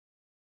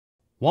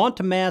Want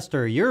to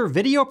master your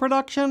video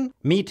production?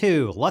 Me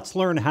too. Let's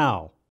learn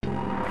how.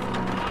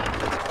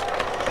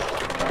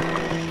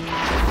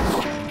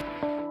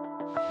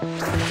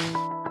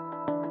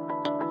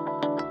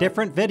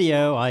 Different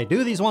video. I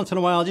do these once in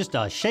a while just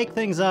to shake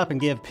things up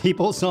and give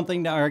people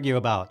something to argue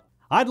about.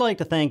 I'd like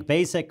to thank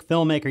Basic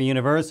Filmmaker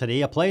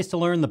University, a place to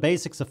learn the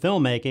basics of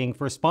filmmaking,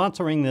 for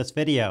sponsoring this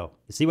video.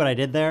 You see what I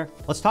did there?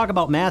 Let's talk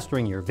about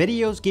mastering your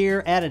videos,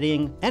 gear,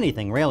 editing,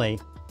 anything really.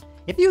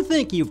 If you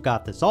think you've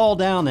got this all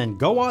down, then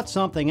go watch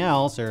something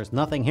else. There's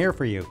nothing here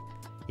for you.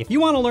 If you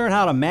want to learn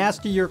how to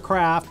master your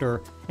craft,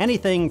 or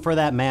anything for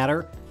that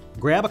matter,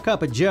 grab a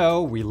cup of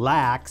joe,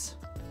 relax,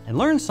 and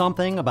learn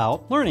something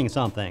about learning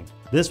something.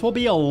 This will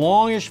be a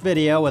longish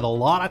video with a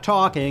lot of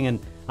talking, and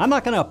I'm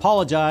not going to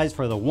apologize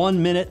for the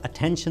 1-minute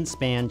attention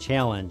span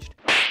challenge.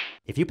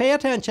 If you pay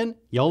attention,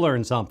 you'll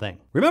learn something.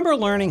 Remember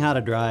learning how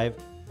to drive?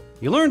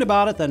 You learned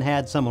about it, then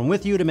had someone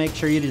with you to make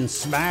sure you didn't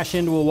smash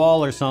into a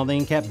wall or something,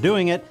 and kept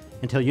doing it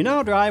until you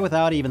now drive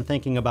without even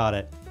thinking about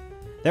it.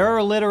 There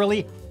are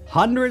literally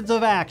hundreds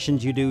of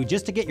actions you do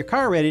just to get your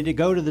car ready to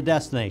go to the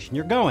destination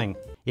you're going.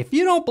 If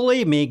you don't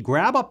believe me,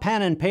 grab a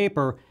pen and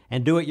paper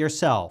and do it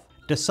yourself.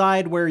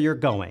 Decide where you're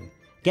going.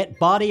 Get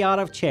body out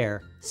of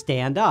chair.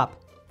 Stand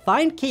up.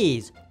 Find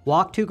keys.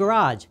 Walk to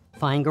garage.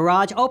 Find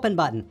garage open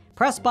button.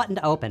 Press button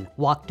to open.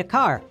 Walk to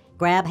car.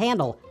 Grab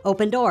handle.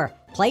 Open door.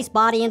 Place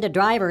body into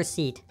driver's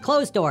seat.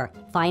 Close door.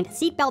 Find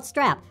seatbelt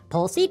strap.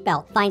 Pull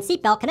seatbelt. Find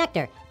seatbelt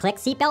connector. Click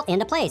seatbelt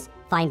into place.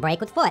 Find brake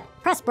with foot.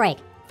 Press brake.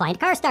 Find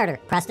car starter.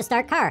 Press to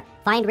start car.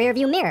 Find rear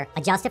view mirror.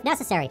 Adjust if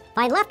necessary.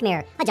 Find left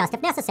mirror. Adjust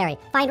if necessary.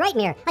 Find right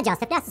mirror.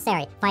 Adjust if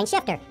necessary. Find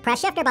shifter.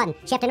 Press shifter button.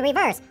 Shift in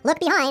reverse. Look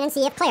behind and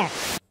see if clear.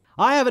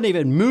 I haven't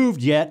even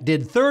moved yet,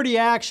 did 30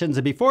 actions,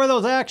 and before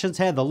those actions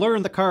had to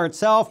learn the car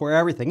itself, where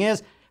everything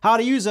is, how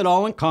to use it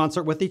all in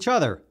concert with each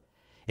other.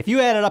 If you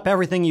added up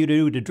everything you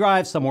do to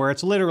drive somewhere,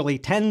 it's literally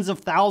tens of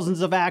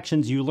thousands of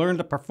actions you learn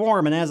to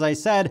perform, and as I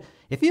said,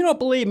 if you don't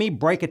believe me,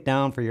 break it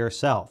down for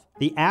yourself.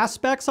 The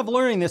aspects of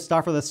learning this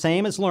stuff are the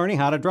same as learning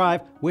how to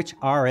drive, which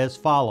are as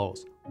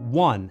follows.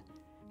 1.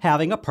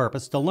 Having a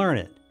purpose to learn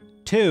it.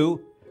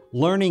 2.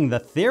 Learning the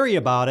theory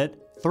about it.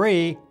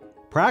 3.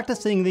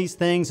 Practicing these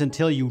things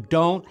until you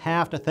don't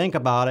have to think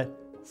about it.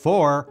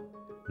 4.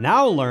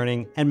 Now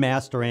learning and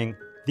mastering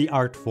the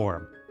art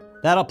form.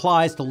 That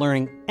applies to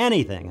learning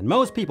anything, and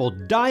most people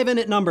dive in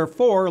at number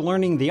 4,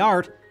 learning the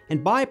art,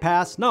 and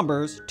bypass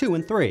numbers 2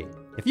 and 3.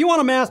 If you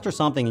want to master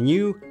something, and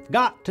you've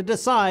got to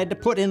decide to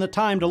put in the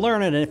time to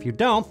learn it, and if you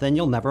don't, then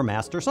you'll never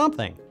master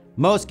something.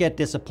 Most get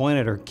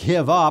disappointed or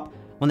give up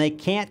when they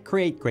can't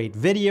create great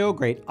video,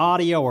 great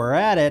audio, or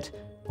edit,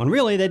 when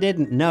really they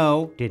didn't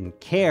know, didn't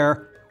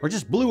care, or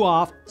just blew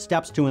off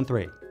steps 2 and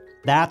 3.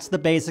 That's the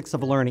basics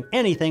of learning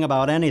anything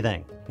about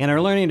anything. In our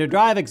learning to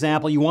drive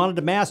example, you wanted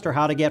to master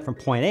how to get from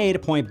point A to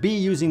point B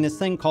using this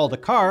thing called a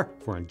car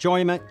for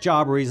enjoyment,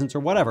 job reasons,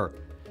 or whatever.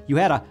 You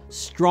had a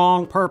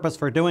strong purpose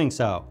for doing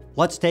so.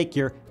 Let's take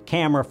your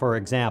camera for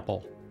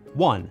example.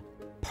 1.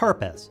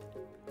 Purpose.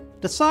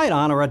 Decide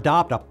on or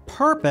adopt a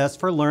purpose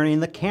for learning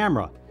the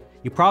camera.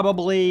 You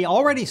probably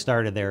already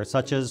started there,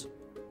 such as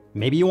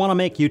maybe you want to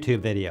make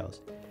YouTube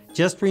videos.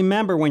 Just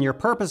remember, when your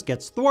purpose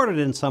gets thwarted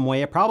in some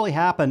way, it probably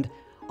happened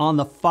on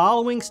the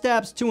following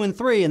steps 2 and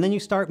 3, and then you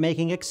start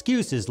making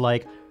excuses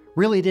like,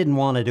 really didn't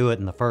want to do it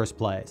in the first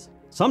place.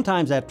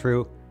 Sometimes that's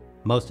true,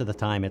 most of the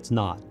time it's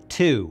not.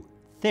 2.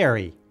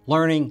 Theory.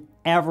 Learning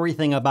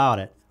everything about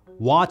it.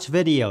 Watch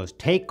videos,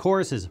 take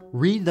courses,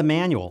 read the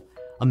manual.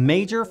 A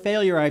major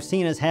failure I've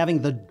seen is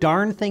having the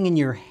darn thing in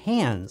your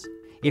hands.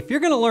 If you're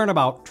going to learn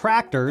about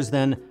tractors,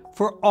 then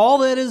for all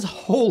that is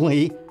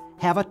holy,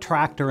 have a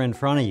tractor in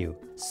front of you.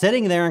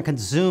 Sitting there and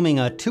consuming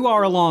a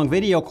 2-hour-long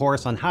video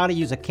course on how to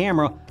use a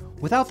camera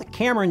without the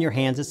camera in your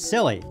hands is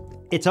silly.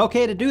 It's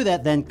okay to do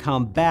that, then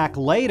come back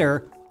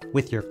later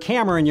with your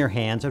camera in your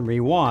hands and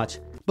rewatch.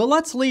 But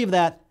let's leave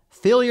that,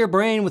 fill your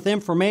brain with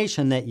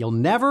information that you'll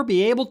never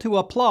be able to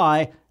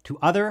apply to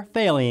other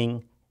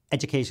failing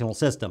educational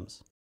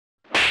systems.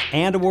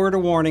 And a word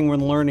of warning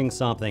when learning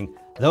something.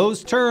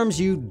 Those terms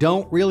you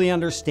don't really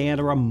understand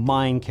are a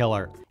mind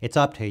killer. It's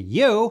up to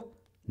you,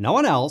 no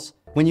one else,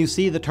 when you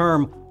see the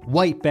term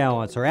white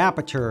balance or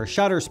aperture or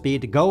shutter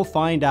speed to go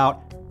find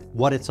out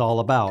what it's all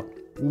about.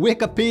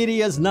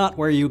 Wikipedia is not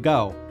where you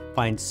go.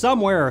 Find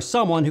somewhere or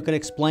someone who can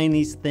explain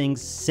these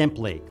things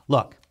simply.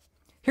 Look,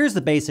 here's the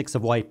basics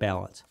of white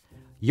balance.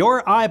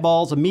 Your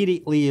eyeballs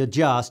immediately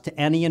adjust to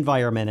any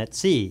environment it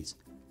sees.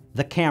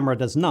 The camera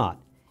does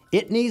not.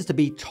 It needs to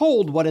be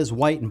told what is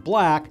white and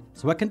black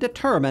so it can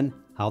determine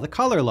how the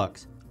color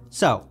looks.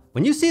 So,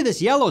 when you see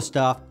this yellow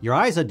stuff, your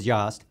eyes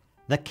adjust.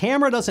 The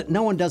camera doesn't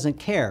know and doesn't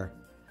care.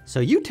 So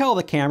you tell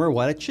the camera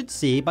what it should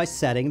see by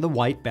setting the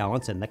white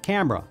balance in the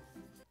camera.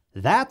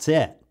 That's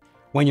it.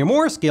 When you're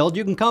more skilled,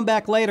 you can come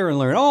back later and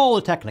learn all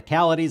the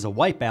technicalities of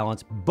white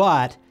balance,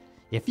 but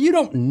if you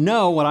don't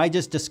know what I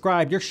just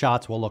described, your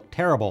shots will look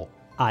terrible.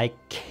 I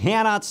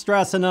cannot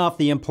stress enough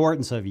the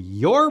importance of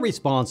your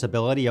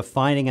responsibility of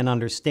finding and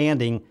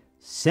understanding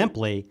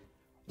simply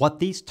what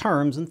these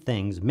terms and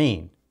things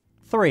mean.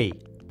 3.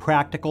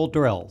 practical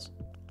drills.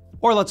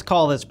 Or let's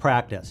call this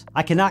practice.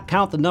 I cannot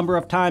count the number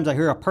of times I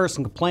hear a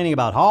person complaining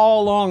about how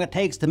long it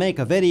takes to make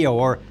a video,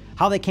 or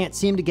how they can't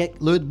seem to get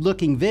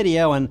good-looking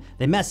video and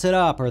they mess it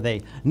up, or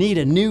they need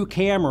a new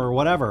camera or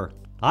whatever.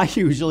 I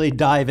usually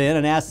dive in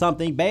and ask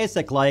something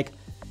basic like,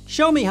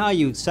 show me how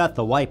you set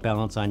the white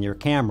balance on your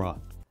camera.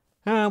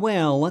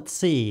 Well, let's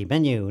see,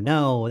 menu,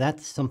 no,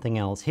 that's something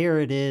else. Here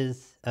it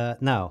is,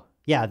 no.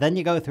 Yeah, then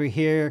you go through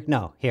here,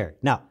 no, here,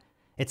 no.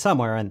 It's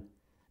somewhere, and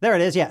there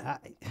it is, yeah.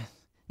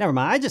 Never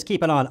mind, I just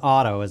keep it on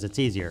auto as it's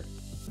easier.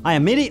 I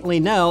immediately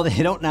know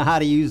they don't know how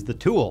to use the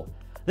tool.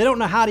 They don't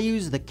know how to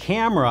use the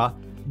camera,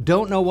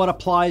 don't know what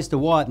applies to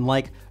what, and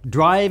like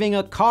driving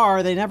a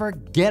car, they never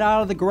get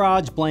out of the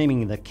garage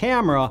blaming the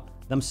camera,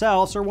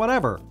 themselves, or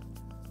whatever.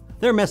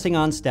 They're missing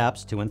on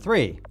steps 2 and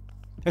 3.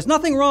 There's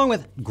nothing wrong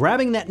with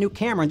grabbing that new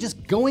camera and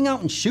just going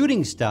out and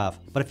shooting stuff,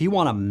 but if you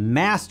want to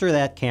master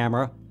that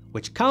camera,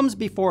 which comes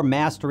before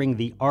mastering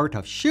the art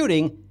of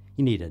shooting,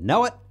 you need to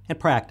know it and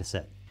practice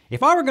it.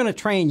 If I were going to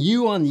train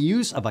you on the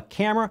use of a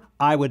camera,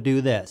 I would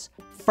do this.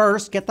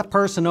 First, get the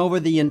person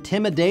over the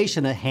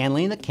intimidation of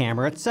handling the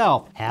camera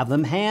itself. Have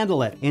them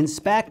handle it,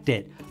 inspect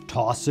it,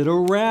 toss it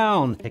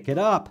around, pick it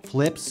up,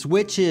 flip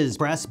switches,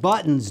 press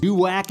buttons, do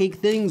wacky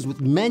things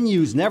with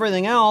menus and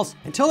everything else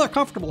until they're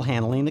comfortable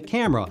handling the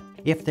camera.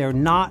 If they're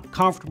not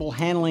comfortable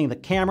handling the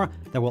camera,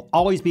 there will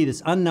always be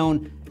this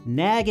unknown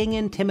nagging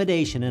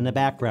intimidation in the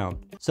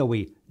background. So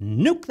we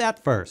nuke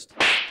that first.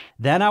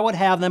 Then I would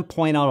have them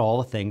point out all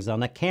the things on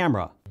the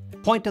camera.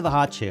 Point to the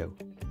hot shoe.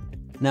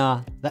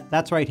 Nah,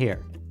 that's right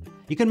here.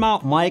 You can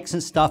mount mics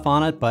and stuff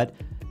on it, but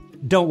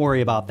don't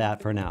worry about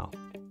that for now.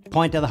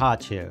 Point to the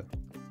hot shoe.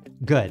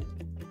 Good.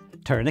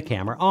 Turn the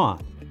camera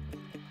on.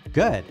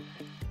 Good.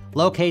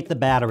 Locate the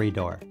battery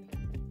door.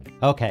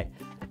 Okay,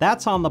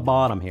 that's on the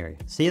bottom here.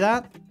 See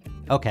that?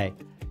 Okay,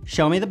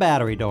 show me the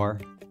battery door.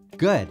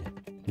 Good.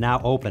 Now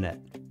open it.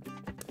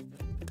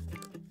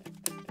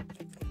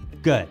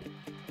 Good.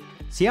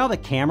 See how the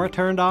camera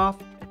turned off?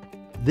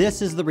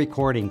 This is the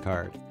recording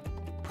card.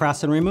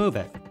 Press and remove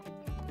it.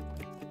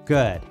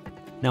 Good.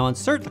 Now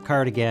insert the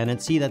card again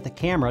and see that the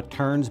camera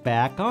turns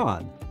back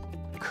on.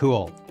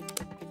 Cool.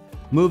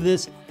 Move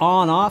this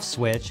on-off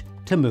switch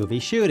to movie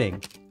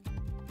shooting.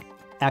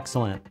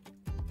 Excellent.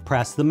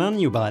 Press the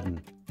menu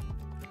button.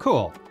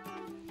 Cool.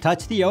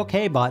 Touch the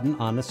OK button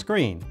on the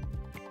screen.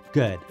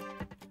 Good.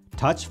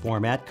 Touch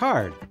Format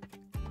Card.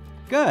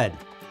 Good.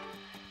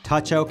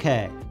 Touch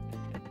OK.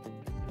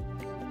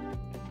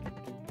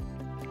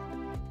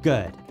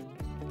 Good.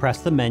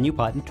 Press the menu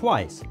button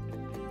twice.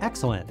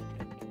 Excellent.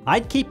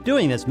 I'd keep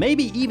doing this,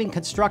 maybe even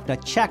construct a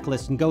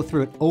checklist and go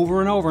through it over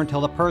and over until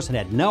the person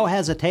had no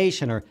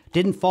hesitation or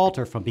didn't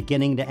falter from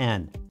beginning to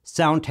end.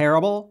 Sound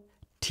terrible?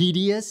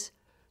 Tedious?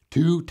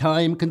 Too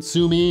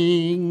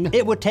time-consuming?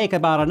 It would take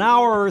about an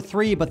hour or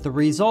 3, but the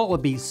result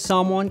would be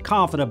someone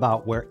confident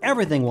about where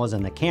everything was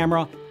in the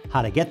camera,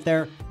 how to get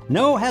there,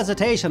 no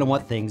hesitation on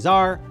what things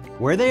are,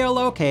 where they are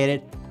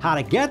located, how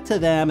to get to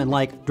them, and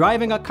like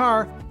driving a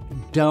car,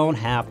 don't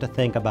have to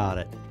think about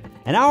it.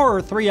 An hour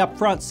or 3 up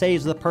front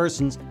saves the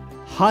persons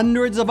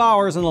hundreds of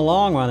hours in the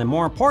long run, and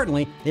more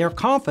importantly, they are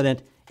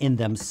confident in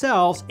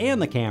themselves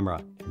and the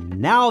camera.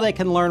 Now they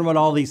can learn what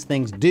all these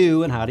things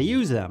do and how to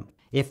use them.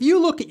 If you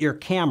look at your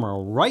camera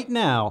right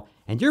now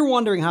and you're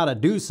wondering how to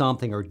do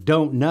something or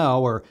don't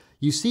know, or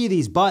you see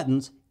these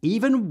buttons,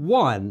 even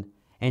one,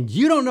 and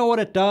you don't know what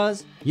it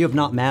does, you have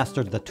not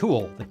mastered the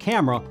tool, the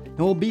camera, and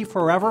will be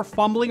forever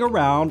fumbling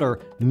around or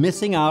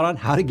missing out on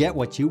how to get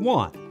what you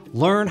want.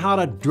 Learn how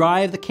to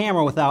drive the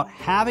camera without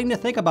having to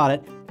think about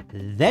it,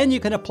 then you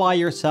can apply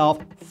yourself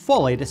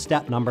fully to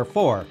step number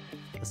 4.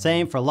 The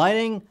same for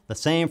lighting, the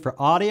same for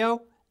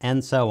audio,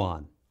 and so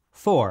on.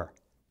 4.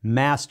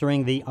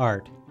 Mastering the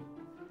art.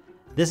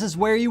 This is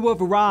where you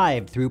have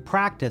arrived through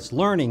practice,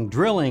 learning,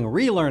 drilling,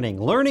 relearning,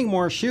 learning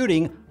more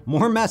shooting,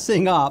 more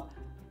messing up,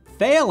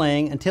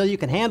 failing until you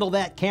can handle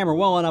that camera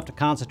well enough to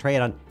concentrate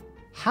on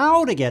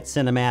how to get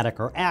cinematic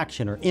or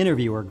action or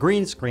interview or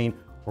green screen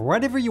or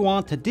whatever you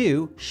want to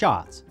do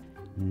shots.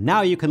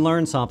 Now you can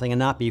learn something and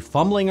not be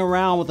fumbling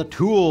around with the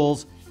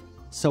tools.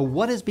 So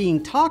what is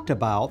being talked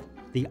about,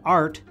 the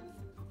art,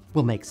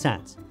 will make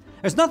sense.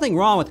 There's nothing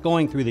wrong with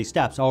going through these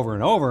steps over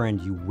and over, and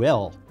you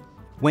will.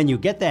 When you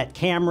get that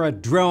camera,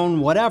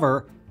 drone,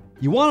 whatever,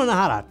 you want to know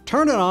how to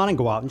turn it on and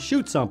go out and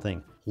shoot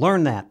something.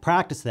 Learn that,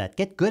 practice that,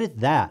 get good at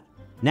that.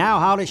 Now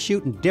how to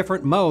shoot in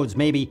different modes,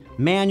 maybe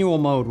manual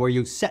mode where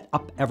you set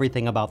up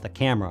everything about the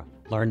camera.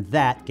 Learn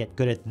that, get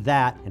good at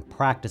that, and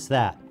practice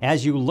that.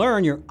 As you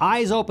learn, your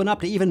eyes open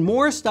up to even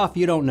more stuff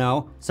you don't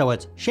know, so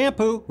it's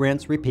shampoo,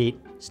 rinse, repeat,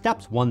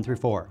 steps 1 through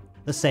 4.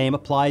 The same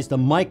applies to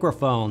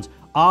microphones,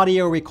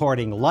 audio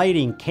recording,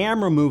 lighting,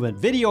 camera movement,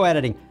 video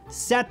editing,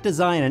 set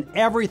design, and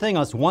everything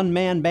us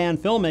one-man band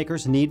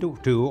filmmakers need to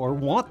do or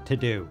want to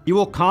do. You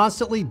will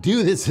constantly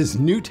do this as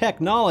new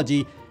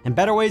technology and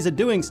better ways of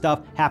doing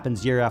stuff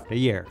happens year after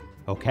year.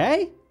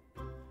 Okay?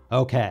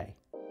 Okay.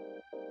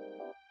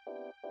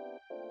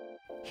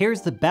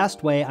 Here's the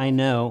best way I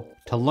know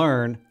to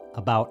learn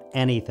about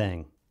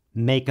anything.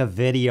 make a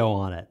video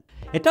on it.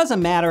 It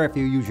doesn't matter if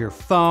you use your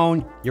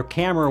phone, your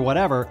camera, or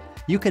whatever,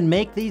 you can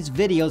make these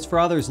videos for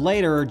others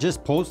later or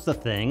just post the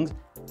things.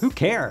 Who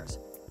cares?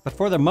 But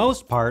for the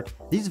most part,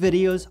 these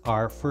videos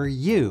are for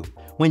you.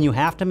 When you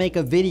have to make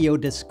a video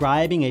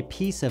describing a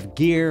piece of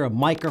gear, a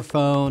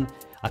microphone,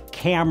 a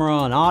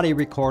camera, an audio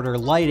recorder,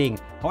 lighting,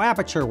 how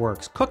aperture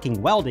works,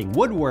 cooking, welding,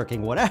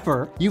 woodworking,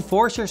 whatever, you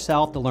force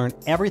yourself to learn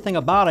everything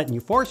about it and you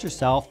force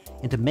yourself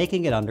into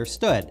making it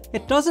understood.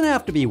 It doesn't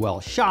have to be well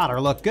shot or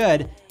look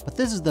good, but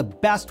this is the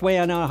best way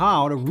I know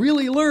how to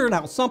really learn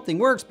how something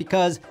works,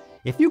 because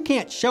if you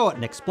can't show it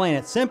and explain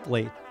it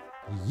simply,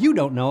 you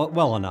don't know it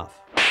well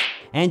enough.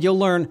 And you'll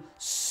learn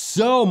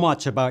so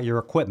much about your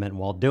equipment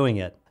while doing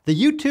it. The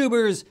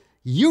YouTubers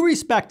you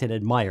respect and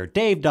admire,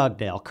 Dave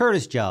Dugdale,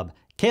 Curtis Jubb,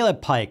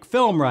 Caleb Pike,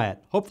 Film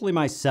Riot, hopefully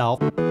myself,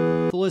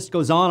 the list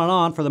goes on and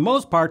on, for the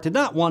most part did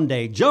not one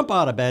day jump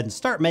out of bed and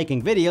start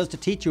making videos to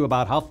teach you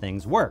about how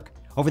things work.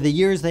 Over the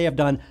years they have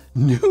done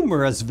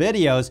numerous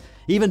videos,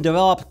 even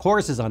developed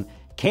courses on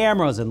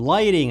cameras and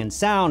lighting and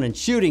sound and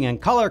shooting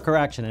and color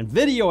correction and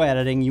video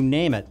editing, you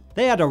name it.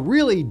 They had to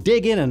really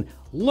dig in and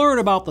learn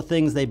about the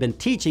things they've been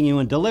teaching you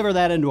and deliver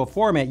that into a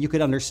format you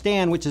could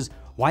understand, which is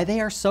why they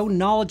are so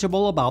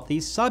knowledgeable about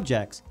these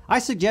subjects. I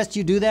suggest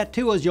you do that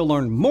too, as you'll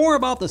learn more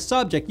about the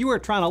subject you are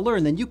trying to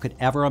learn than you could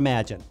ever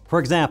imagine. For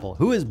example,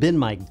 who has been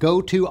my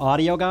go-to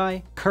audio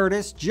guy?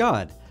 Curtis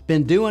Judd.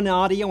 Been doing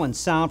audio and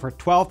sound for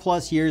 12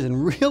 plus years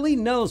and really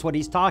knows what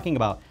he's talking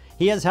about.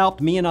 He has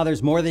helped me and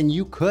others more than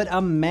you could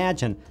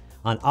imagine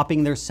on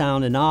upping their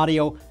sound and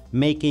audio,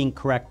 making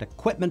correct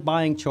equipment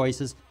buying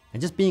choices,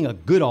 and just being a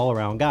good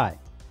all-around guy.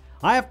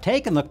 I have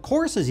taken the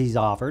courses he's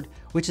offered,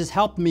 which has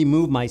helped me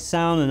move my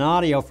sound and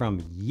audio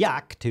from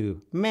yuck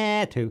to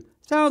meh to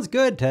sounds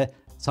good to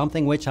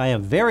something which I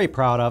am very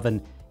proud of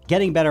and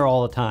getting better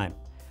all the time.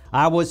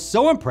 I was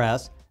so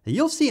impressed that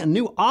you'll see a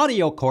new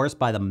audio course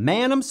by the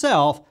man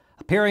himself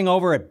appearing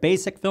over at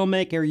Basic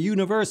Filmmaker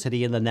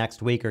University in the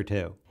next week or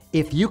two.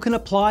 If you can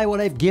apply what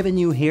I've given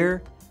you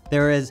here,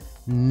 there is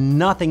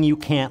nothing you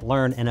can't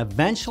learn and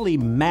eventually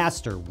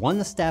master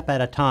one step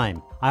at a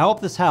time. I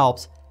hope this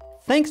helps.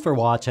 Thanks for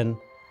watching,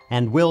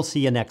 and we'll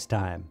see you next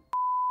time.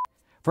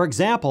 For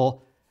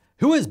example,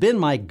 who has been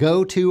my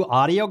go-to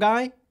audio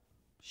guy?